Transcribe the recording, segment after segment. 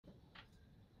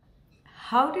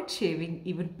How did shaving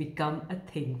even become a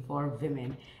thing for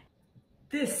women?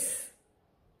 This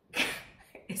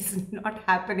is not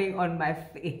happening on my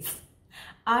face.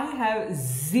 I have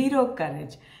zero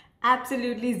courage,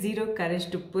 absolutely zero courage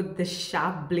to put the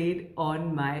sharp blade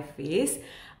on my face.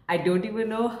 I don't even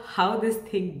know how this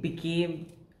thing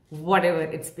became whatever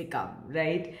it's become,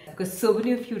 right? Because so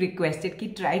many of you requested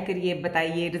ki try kariye,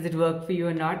 bataiye, does it work for you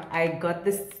or not? I got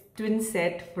this twin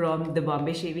set from the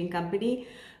Bombay Shaving Company,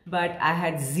 but I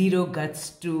had zero guts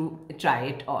to try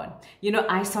it on. You know,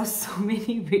 I saw so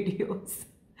many videos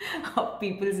of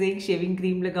people saying shaving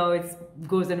cream lagao, it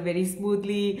goes on very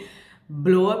smoothly,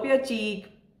 blow up your cheek.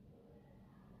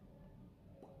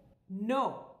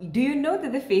 No. Do you know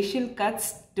that the facial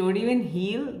cuts don't even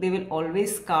heal? They will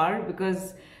always scar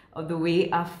because of the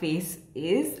way our face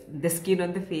is, the skin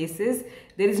on the face is.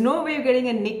 There is no way of getting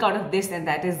a nick out of this, and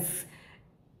that is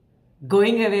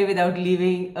going away without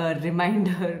leaving a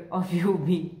reminder of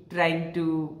you trying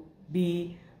to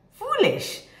be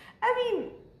foolish. I mean,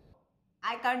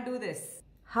 I can't do this.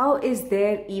 How is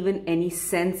there even any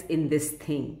sense in this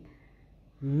thing?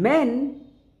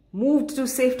 Men moved to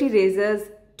safety razors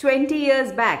 20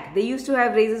 years back. They used to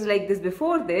have razors like this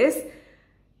before this,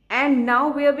 and now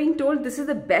we are being told this is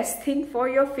the best thing for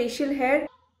your facial hair.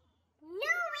 No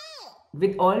way!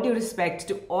 With all due respect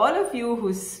to all of you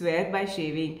who swear by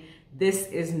shaving, this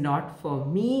is not for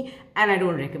me and I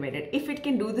don't recommend it. If it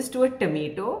can do this to a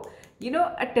tomato, you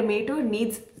know, a tomato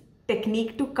needs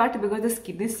technique to cut because the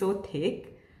skin is so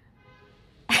thick.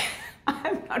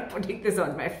 I'm not putting this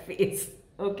on my face,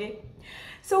 okay?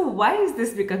 So why has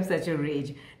this become such a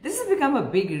rage? This has become a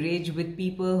big rage with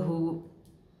people who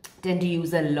tend to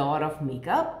use a lot of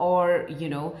makeup, or you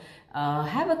know,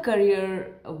 have a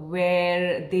career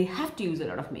where they have to use a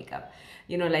lot of makeup,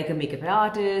 you know, like a makeup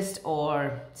artist,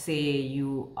 or say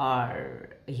you are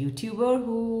a YouTuber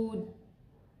who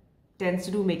tends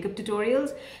to do makeup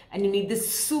tutorials and you need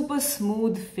this super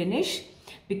smooth finish,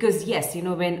 because yes, you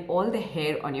know, when all the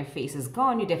hair on your face is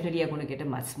gone, you definitely are going to get a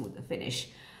much smoother finish.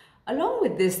 Along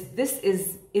with this, this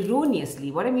is erroneously,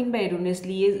 what I mean by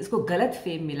erroneously is isko galat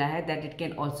fame mila hai that it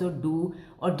can also do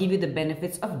or give you the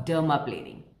benefits of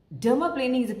dermaplaning.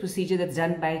 Dermaplaning is a procedure that's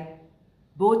done by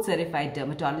both certified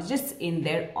dermatologists in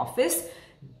their office.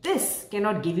 This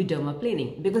cannot give you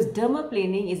dermaplaning because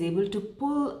dermaplaning is able to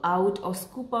pull out or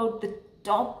scoop out the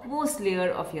topmost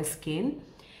layer of your skin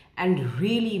and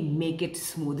really make it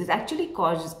smooth. It actually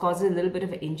causes a little bit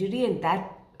of an injury, and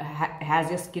that has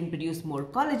your skin produce more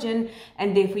collagen,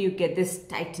 and therefore you get this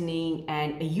tightening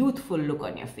and a youthful look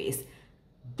on your face.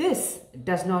 This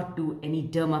does not do any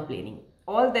dermaplaning.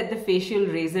 All that the facial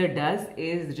razor does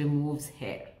is removes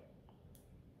hair.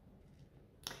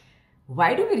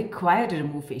 Why do we require to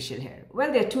remove facial hair?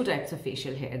 Well, there are two types of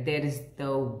facial hair. There is the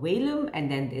velum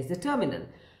and then there's the terminal.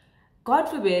 God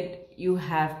forbid you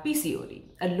have PCOD.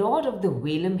 A lot of the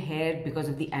velum hair, because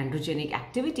of the androgenic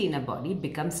activity in our body,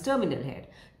 becomes terminal hair.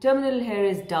 Terminal hair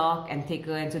is dark and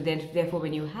thicker, and so therefore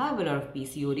when you have a lot of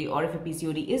PCOD, or if a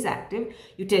PCOD is active,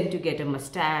 you tend to get a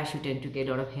mustache, you tend to get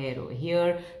a lot of hair over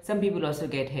here. Some people also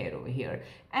get hair over here.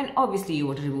 And obviously you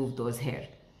want to remove those hair.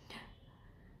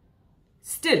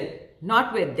 Still,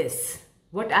 not with this.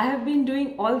 What I have been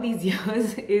doing all these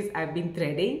years is I've been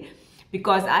threading.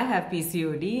 Because I have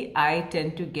PCOD, I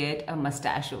tend to get a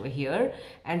mustache over here.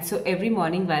 And so every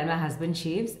morning while my husband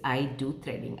shaves, I do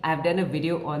threading. I've done a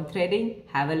video on threading.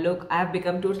 Have a look. I've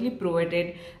become totally pro at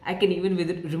it. I can even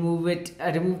remove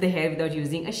the hair without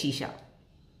using a shisha.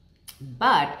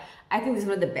 But I think this is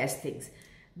one of the best things.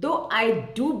 Though I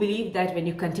do believe that when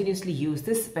you continuously use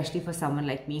this, especially for someone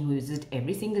like me who uses it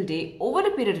every single day, over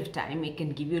a period of time, it can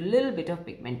give you a little bit of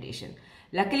pigmentation.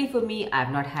 Luckily for me, I've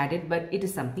not had it, but it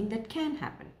is something that can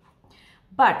happen.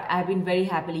 But I've been very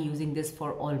happily using this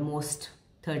for almost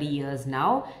 30 years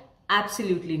now.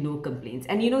 Absolutely no complaints.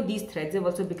 And you know, these threads have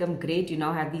also become great. You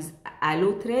now have these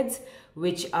aloe threads,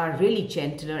 which are really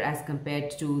gentler as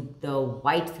compared to the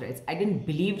white threads. I didn't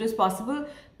believe it was possible,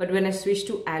 but when I switched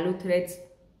to aloe threads,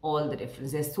 all the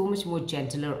difference. They're so much more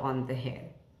gentler on the hair.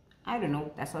 I don't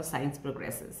know, that's how science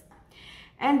progresses.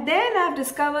 And then I've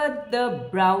discovered the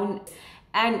Braun.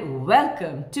 And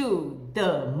welcome to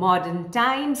the modern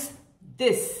times.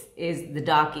 This is the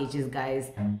dark ages,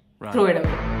 guys. Right. Throw it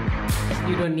away.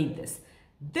 You don't need this.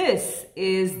 This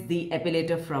is the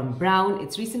Epilator from Braun.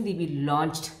 It's recently been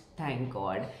launched, thank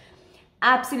God.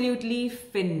 Absolutely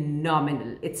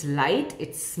phenomenal. It's light,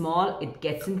 it's small, it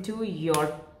gets into your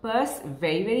purse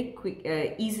very, very quick,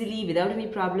 easily, without any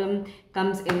problem.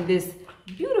 Comes in this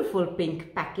beautiful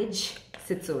pink package,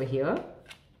 sits over here.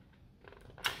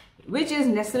 which is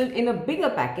nestled in a bigger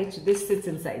package. This sits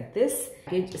inside this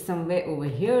package. Somewhere over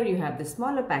here you have the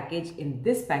smaller package. In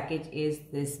this package is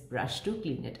this brush to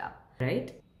clean it up,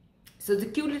 right? So the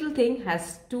cute little thing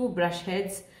has two brush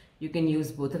heads. You can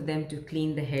use both of them to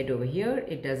clean the head over here.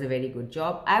 It does a very good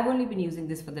job. I've only been using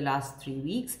this for the last 3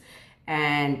 weeks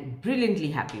and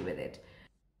brilliantly happy with it.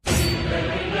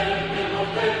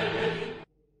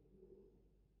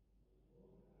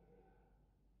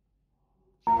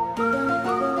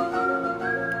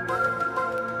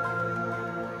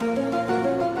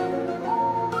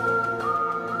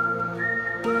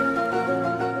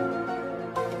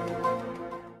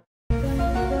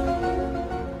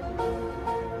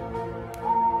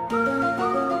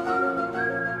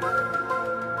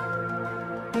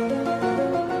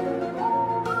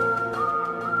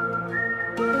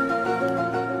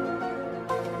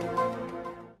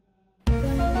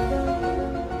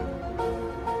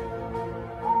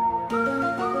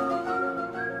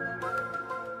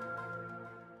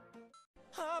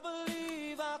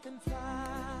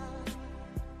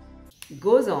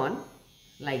 Goes on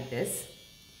like this.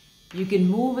 You can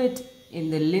move it in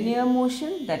the linear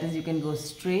motion, that is, you can go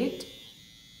straight,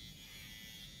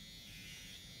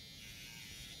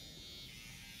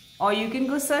 or you can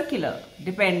go circular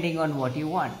depending on what you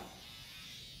want.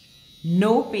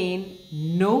 No pain,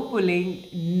 no pulling,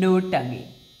 no tugging,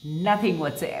 nothing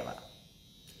whatsoever.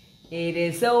 It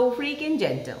is so freaking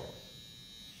gentle.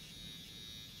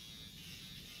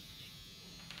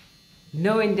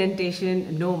 No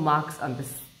indentation, no marks on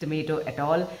this tomato at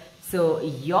all. So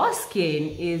your skin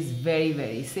is very,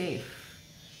 very safe.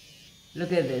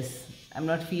 Look at this. I'm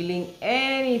not feeling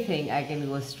anything. I can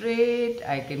go straight.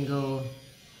 I can go...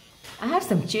 I have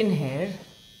some chin hair.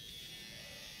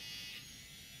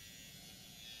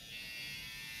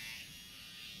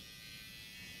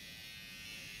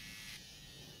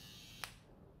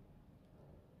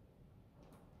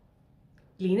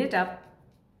 Clean it up.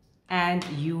 And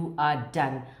you are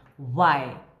done.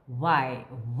 Why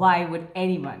would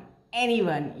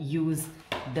anyone use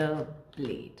the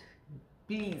blade?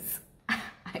 Please,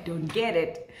 I don't get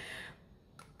it.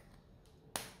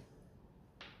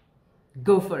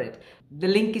 Go for it. The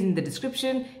link is in the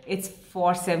description. It's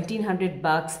for 1700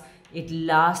 bucks. It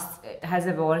has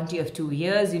a warranty of 2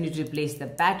 years. You need to replace the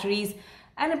batteries,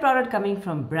 and a product coming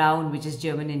from Braun, which is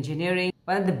German engineering.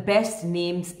 One of the best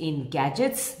names in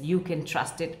gadgets. You can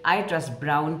trust it. I trust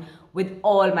Braun with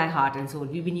all my heart and soul.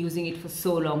 We've been using it for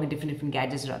so long in different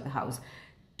gadgets around the house.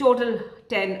 Total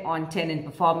 10 on 10 in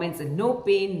performance, and no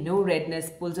pain, no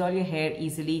redness, pulls all your hair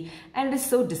easily, and it is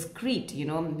so discreet, you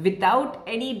know, without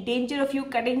any danger of you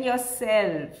cutting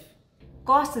yourself.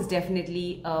 Cost is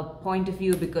definitely a point of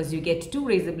view because you get 2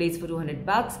 razor blades for 200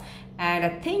 bucks, and I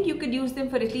think you could use them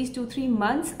for at least 2-3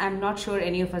 months. I'm not sure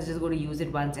any of us is going to use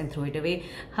it once and throw it away.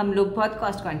 हम लोग बहुत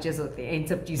cost conscious होते हैं इन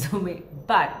सब चीज़ों में.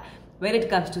 But when it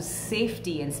comes to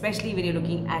safety, and especially when you're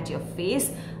looking at your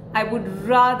face, I would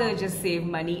rather just save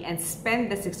money and spend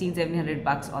the 1600-1700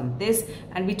 bucks on this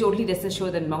and be totally rest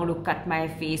assured that I'm not going to cut my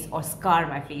face or scar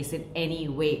my face in any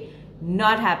way.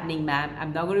 Not happening, ma'am.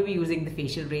 I'm not going to be using the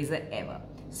facial razor ever.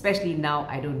 Especially now,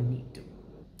 I don't need to.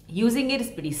 Using it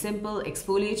is pretty simple.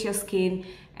 Exfoliate your skin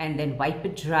and then wipe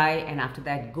it dry, and after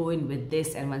that go in with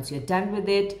this, and once you're done with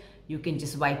it, you can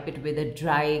just wipe it with a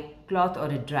dry cloth or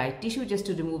a dry tissue just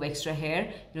to remove extra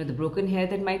hair, you know, the broken hair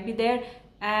that might be there.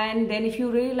 And then if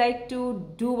you really like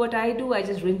to do what I do, I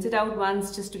just rinse it out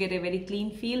once just to get a very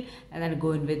clean feel, and then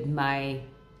go in with my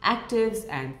actives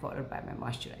and followed by my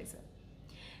moisturizer.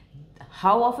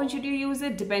 How often should you use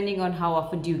it? Depending on how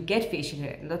often do you get facial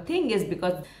hair. And the thing is,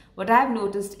 because what I've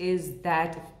noticed is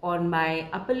that on my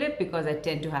upper lip, because I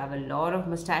tend to have a lot of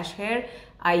mustache hair,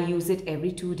 I use it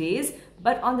every 2 days.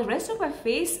 But on the rest of my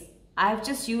face, I've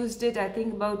just used it, I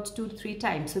think, about 2 to 3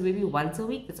 times. So maybe once a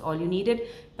week, that's all you needed.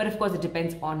 But of course, it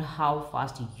depends on how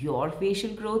fast your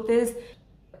facial growth is.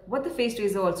 What the face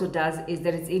razor also does is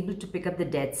that it's able to pick up the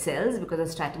dead cells, because the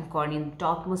stratum corneum, the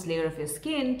topmost layer of your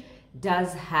skin,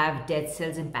 does have dead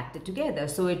cells impacted together.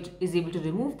 So it is able to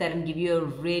remove that and give you a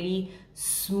really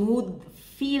smooth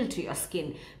feel to your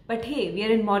skin. But hey, we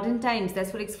are in modern times.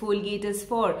 That's what exfoliator is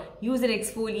for. Use an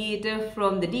exfoliator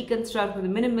from the Deconstruct, from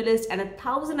the Minimalist, and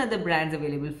 1,000 other brands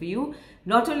available for you.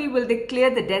 Not only will they clear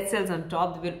the dead cells on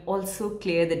top, they will also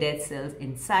clear the dead cells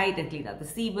inside and clean out the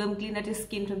sebum, clean out your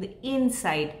skin from the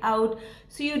inside out.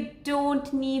 So you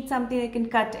don't need something that can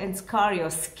cut and scar your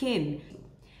skin.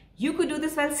 You could do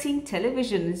this while seeing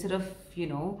television instead of, you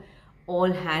know,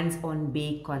 all hands on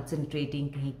bake,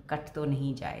 concentrating, kahin cut to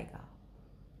nahi jayega.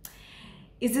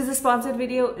 Is this a sponsored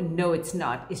video? No, it's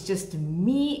not. It's just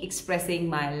me expressing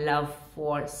my love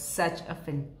for such a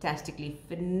fantastically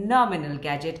phenomenal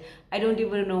gadget. I don't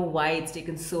even know why it's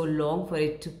taken so long for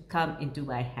it to come into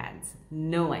my hands.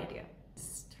 No idea.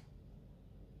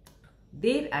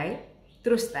 There I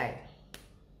trust I.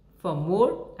 For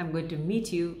more, I'm going to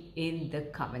meet you in the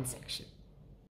comment section.